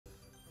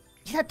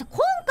だって今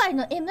回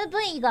の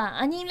MV が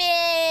アニ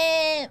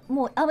メ、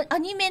もうア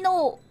ニメ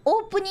のオ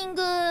ープニン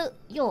グ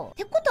よ。っ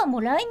てことはも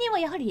う来年は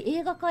やはり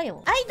映画化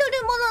よ。アイド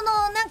ルも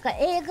ののなんか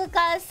映画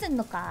化すん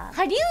のか、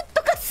ハリウッ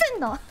ド化すん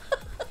のあ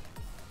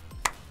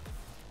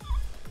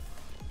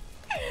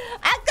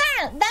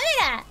かん、ダメ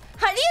だ。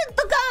ハリウッ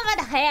ド化は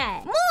まだ早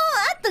い。もう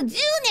あと10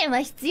年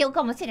は必要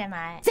かもしれ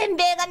ない。全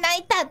米が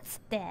泣いたっつっ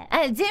て。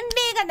全米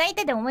が泣い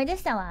たで思い出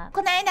したわ。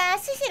この間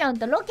シシロン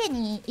とロケ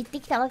に行って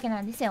きたわけな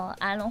んですよ。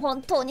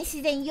本当に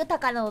自然豊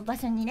かな場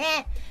所に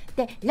ね。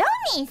でラ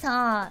ミー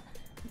さ、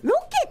ロ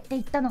ケって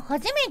行ったの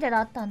初めて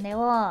だったんだよ。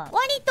割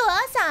と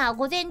朝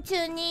午前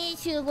中に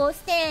集合し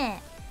て、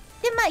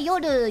でまあ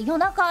夜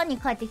中に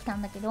帰ってきた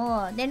んだけ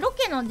ど、でロ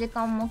ケの時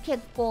間も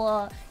結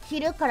構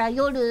昼から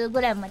夜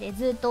ぐらいまで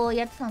ずっと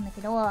やってたんだ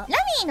けど、ラミ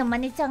ーのマ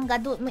ネちゃんが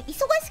忙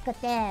しく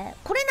て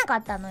来れなか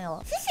ったの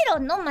よ。シシロ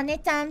ンのマネ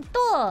ちゃんと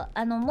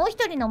もう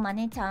一人のマ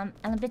ネちゃん、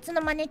別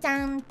のマネち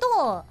ゃん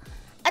と、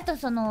あと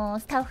その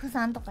スタッフ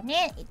さんとか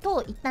ね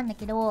と行ったんだ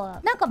けど、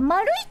なんか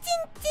丸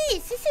一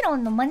日シシロ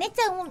ンのマネち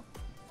ゃん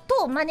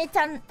とマネち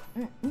ゃん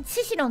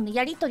シシロンの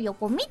やりとりを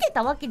こう見て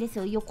たわけです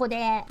よ、横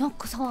で。なん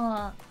か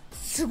さ、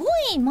すご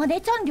いマ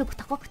ネちゃん力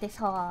高くて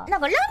さ、な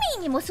んかラミ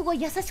ーにもすご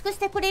い優しくし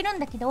てくれるん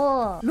だけ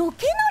ど、ロケ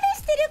慣れ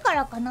してるか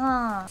らか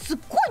な、すっ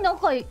ごい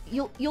仲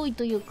良い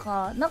という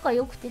か仲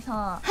良くて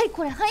さ、はい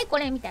これはいこ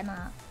れみたい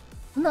な、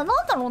なん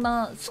だろう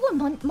な、すごい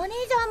マネー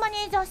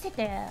ジャーして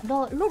て、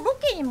ロ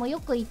ケにもよ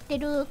く行って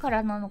るか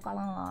らなのか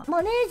な、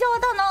マネージャ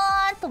ーだな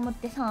ーと思っ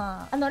て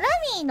さ、ラ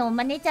ミーの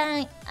マネちゃ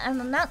ん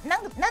何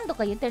度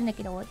か言ってるんだ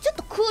けど、ちょっ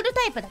とクール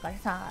タイプだから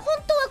さ、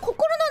本当は心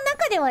の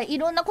中ではい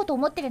ろんなこと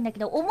思ってるんだけ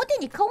ど、表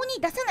に顔に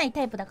出さない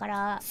タイプだか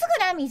ら、す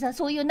ぐラミーさ、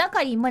そういう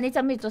仲いいマネち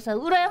ゃん見るとさ、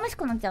羨まし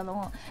くなっちゃう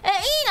の。い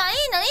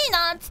い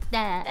なっつって、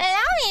ラ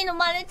ミーの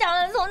マネち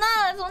ゃんそんな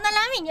ラ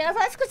ミーに優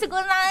しくしてく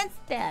れないっつっ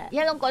て、い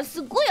やなんか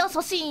すっごい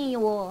優しいん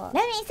よ。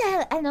ラミ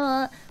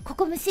ーさ、こ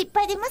こ虫いっ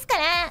ぱい出ますか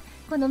ら、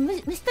この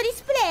虫取り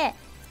スプレ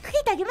ーか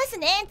けてあげます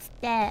ねっつっ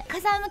て、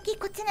風向き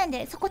こっちなん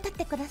でそこ立っ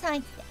てください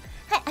っつって、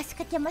はい足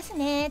かけます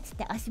ねっつっ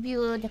て足ビ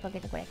ューってかけ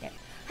てくれて、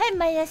はい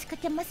前足か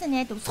けます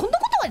ねって、そんな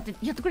ことは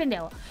やってくれんだ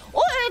よ。お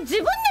い、自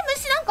分で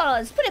虫なん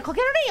かスプレーか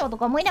けられんよと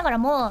か思いながら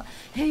も、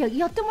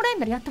やってもらえん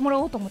ならやってもら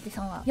おうと思って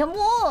さ、いやもう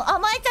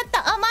甘えちゃっ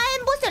た。甘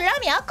えん坊してるラ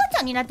ミー赤ち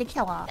ゃんになってき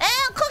たわ。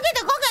かけ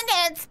て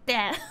っつって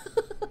ラ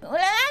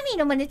ミー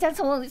のマネちゃん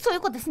そうい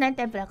うことしない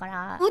タイプだか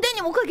ら、腕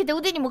にもかけ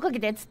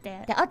てっつっ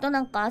て、であと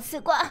なんかす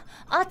ごい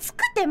暑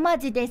くてマ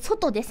ジで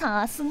外で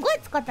さ、すんごい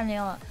使ったの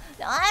よ。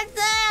暑いっ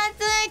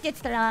て言っ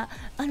てたら、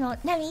ラ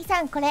ミー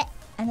さんこれ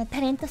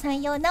タレントさ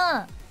ん用の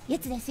や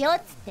つですよっつ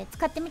って、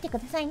使ってみてく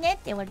ださいねっ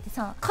て言われて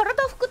さ、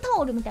体拭くタ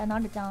オルみたいなのあ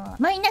るじゃん、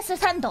マイナス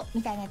3度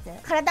みたいなや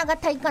つ、体が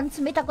体感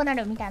冷たくな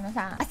るみたいな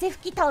さ、汗拭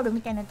きタオル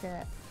みたいなやつ、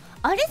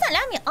あれさ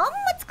ラミあんま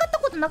使った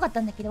ことなかった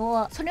んだけ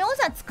ど、それを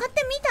さ使っ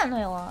てみたの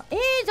よ。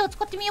じゃあ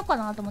使ってみようか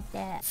なと思って、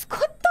使っ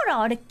た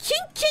らあれキン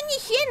キンに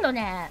冷えんの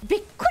ね。びっ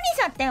くりし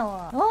ちゃった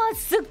よ。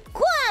すっ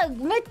ごい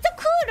めっちゃ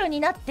クールに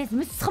なって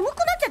寒くなっ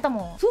ちゃった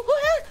もん。冷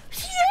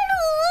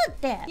えるっ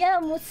て。いや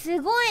もうす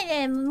ごい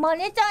ね、マ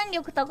ネちゃん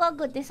力高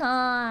くて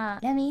さ、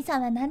ラミーさ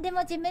んは何で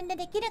も自分で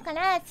できるか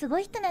らすご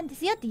い人なんで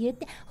すよって言っ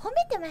て褒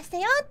めてました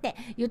よって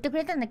言ってく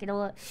れたんだけ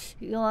ど、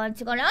いや違う、ラミー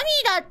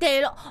だっ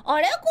てあ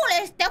れこ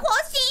れしてほ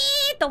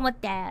しいと思っ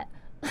て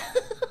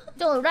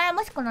ちょっと羨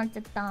ましくなっちゃ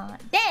った。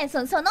でそ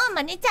の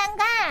マネちゃん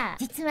が、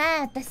実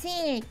は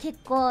私結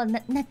構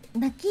泣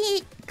き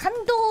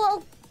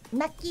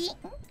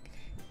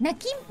屋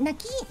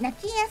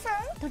さ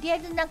ん、とりあえ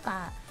ずなん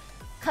か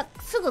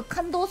すぐ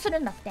感動する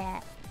んだって。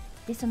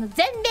でその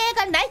全米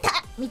が泣い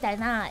たみたい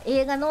な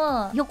映画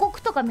の予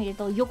告とか見る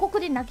と予告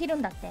で泣ける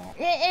んだって。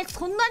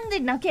そんなんで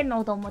泣ける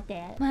のと思っ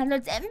て、全米が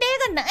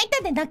泣い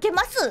たで泣け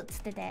ますっつ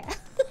ってて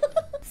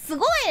す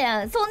ごい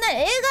やん、そんな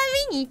映画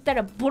見に行った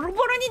らボロ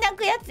ボロに泣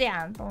くやつ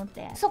やんと思っ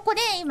て、そこ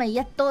で今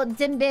やっと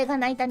全米が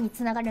泣いたに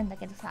繋がるんだ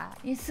けどさ、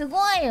すご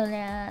いよ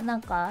ね。な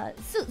んか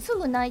す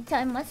ぐ泣いち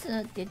ゃいます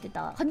って言って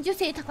た。感受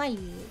性高い。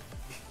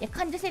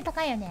感受性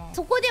高いよね。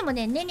そこでも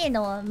ね、ネネ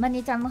のマ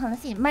ネちゃんの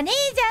話、マネー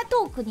ジャー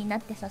トークにな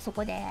ってさ、そ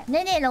こで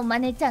ネネのマ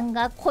ネちゃん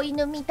が子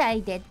犬みた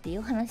いでってい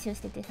う話を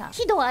しててさ、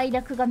喜怒哀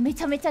楽がめ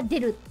ちゃめちゃ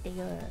出るって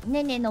いう。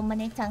ネネのマ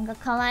ネちゃんが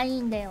可愛い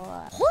んだよ。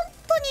本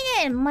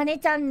当にね、マネ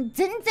ちゃん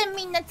全然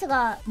みんな違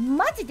う。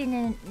マジで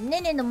ね、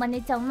ネネのマ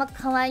ネちゃんは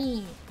可愛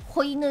い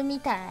子犬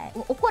みたい。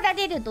怒ら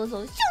れると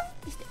そうシュンっ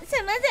てして、す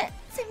いません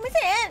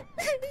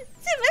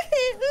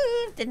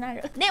ってな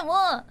る。でも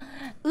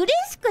嬉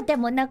しくて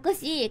も泣く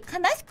し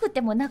悲しく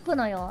ても泣く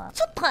のよ。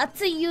ちょっと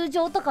熱い友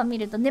情とか見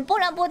ると、ネポ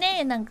ラボ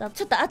でなんか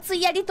ちょっと熱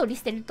いやりとり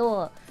してる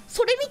と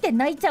それ見て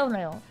泣いちゃうの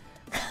よ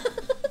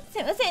す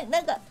いません、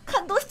なんか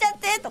感動しちゃっ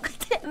てとか言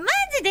って、マ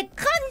ジで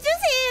感受性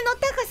の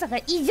高さが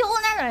異常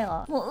なの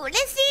よ。もう嬉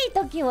しい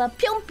時は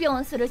ぴょんぴょ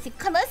んするし、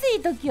悲し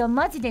い時は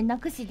マジで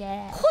泣くしで、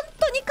本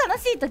当に悲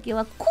しい時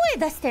は声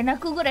出して泣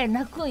くぐらい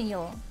泣くん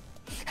よ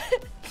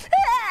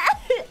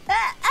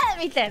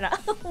みたいな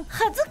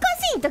恥ずか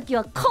しい時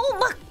は顔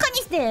真っ赤に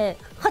して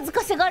恥ず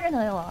かしがる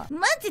のよ。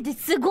マジで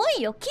すご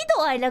いよ。喜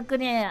怒哀楽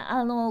ね、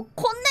こんな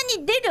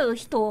に出る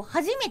人を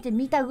初めて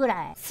見たぐ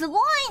らいすご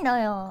いの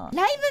よ。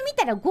ライブ見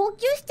たら号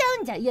泣しちゃ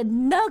うんじゃん。いや、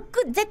泣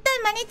く。絶対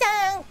マネち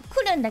ゃん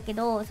来るんだけ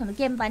ど、その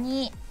現場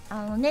に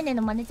ねね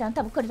のマネちゃん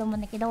多分来ると思う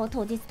んだけど、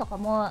当日とか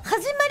も始ま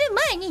る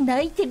前に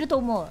泣いてると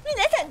思う。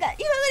皆さんが今ま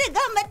で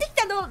頑張ってき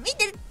たのを見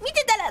て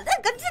たら、なんかず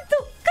っと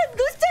感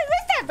動しちゃい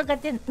ましたとかっ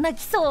て泣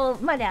きそ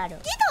うまである。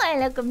喜怒哀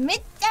楽めっ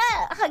ち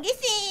ゃ激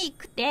し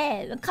く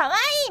て可愛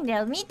いんだ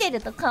よ。見てる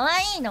と可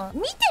愛いの。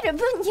見てる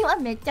分には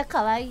めっちゃ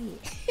可愛い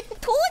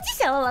当事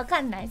者は分か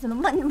んない。その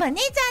マネージャ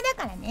ー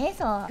だからね。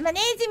そう、マ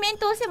ネージメン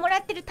トをしてもら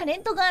ってるタレ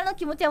ント側の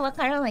気持ちは分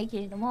からないけ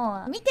れど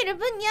も、見てる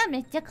分にはめ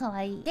っちゃ可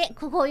愛い。で、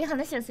こういう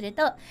話をする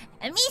と、ラ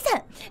ミーさ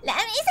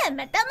ん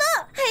またも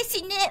配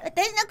信で私の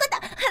こと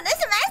話し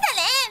ました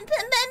ね、ブンブン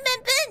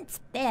ブンブンつっ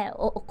て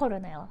怒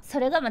るのよ。そ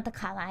れがまた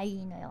可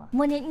愛いのよ。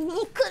もうね、憎め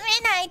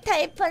ないタ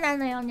イプな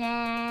のよ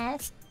ね。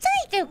ちっちゃ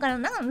いっていうから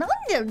なんで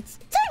ちっちゃい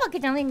わけ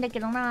じゃないんだ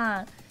けど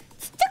な、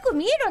ちっちゃく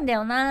見えるんだ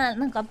よな。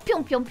なんかぴょ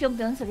んぴょんぴょん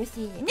ぴょんするし、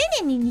ね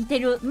ねに似て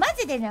る。マ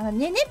ジでなんか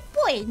ねねっ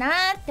ぽいな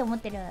ーって思っ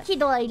てる。喜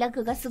怒哀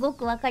楽がすご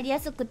くわかりや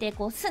すくて、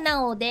こう素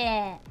直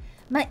で、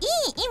まあいい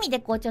意味で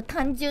こうちょっと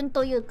単純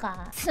という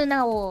か、素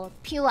直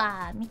ピュ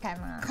アみたい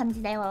な感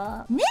じだ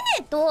よ。ね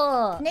ね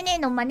とねね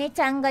のマネち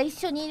ゃんが一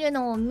緒にいる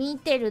のを見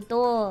てる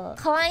と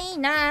可愛い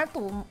なー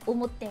と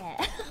思って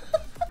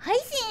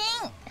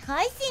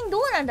配信ど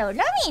うなんだろう。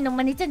ラミーの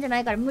マネちゃんじゃな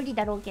いから無理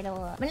だろうけど、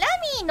ラ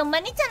ミーのマ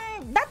ネち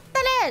ゃんだっ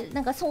たら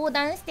なんか相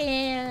談し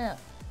て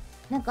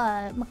なん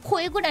か、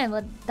声ぐらい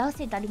は出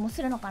せたりも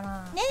するのか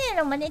な。ねね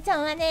のマネちゃ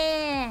んは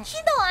ね、喜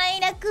怒哀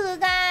楽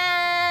が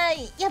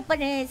やっぱ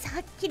ね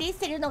はっきりし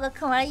てるのが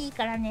可愛い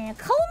からね、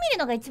顔見る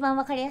のが一番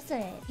わかりやすい。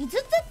井筒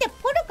って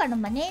ポルカの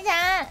マネージ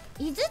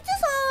ャー、井筒さんは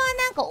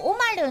なんかオ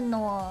マルン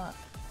の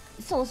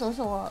そう井筒さ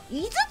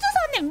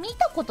んね見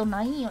たこと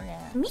ないよ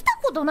ね。見た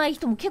ことない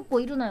人も結構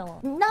いるのよ。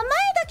名前だ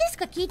けし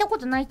か聞いたこ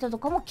とない人と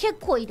かも結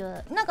構い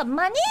る。なんか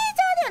マネージャ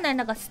ーではない、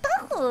なんかスタ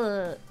ッ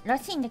フら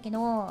しいんだけど、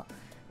な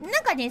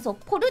んかね、そう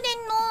ポルデ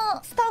ン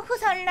のスタッフ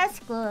さんら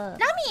しく、ラ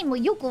ミーも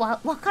よくわ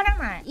から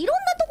ない。いろん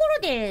なとこ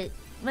ろで、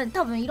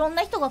多分いろん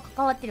な人が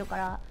関わってるか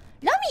ら、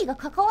ラミーが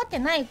関わって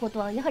ないこと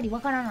はやはり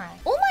わからない。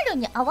オマル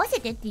に合わせ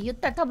てって言っ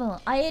たら多分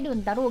会える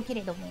んだろうけ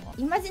れども、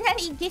イマジナ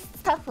リーゲス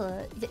タッフ、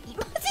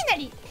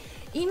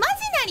イマジ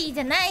ナリー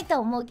じゃないと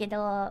思うけ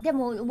ど、で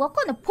もわ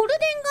かんない。ポルデ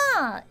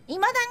ンが未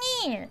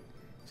だに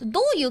ど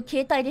ういう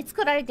形態で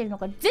作られてるの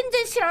か全然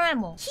知らない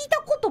もん。聞い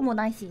たことも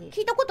ないって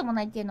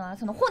いうのは、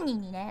その本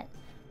人にね、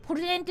ポ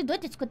ルデンってどうや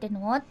って作ってん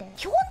のって。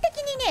基本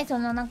的にね、そ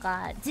のなん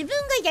か自分が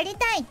やり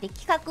たいって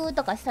企画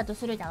とかしたと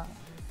するじゃん。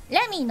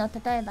ラミーの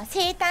例えば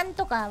生誕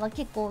とかは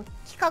結構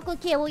企画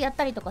系をやっ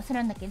たりとかす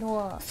るんだけど、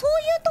そう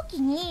いう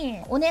時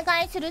にお願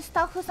いするス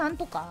タッフさん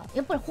とか、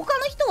やっぱり他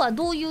の人は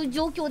どういう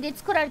状況で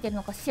作られてる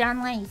のか知ら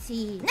ない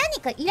し、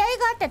何か依頼が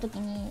あった時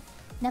に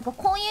なんか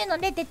こういうの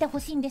で出てほ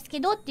しいんですけ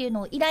どっていう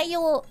のを依頼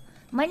を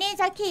マネー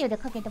ジャー経由で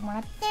かけてもら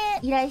って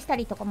依頼した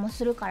りとかも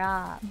するか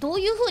ら、どう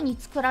いう風に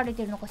作られ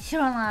てるのか知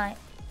らない。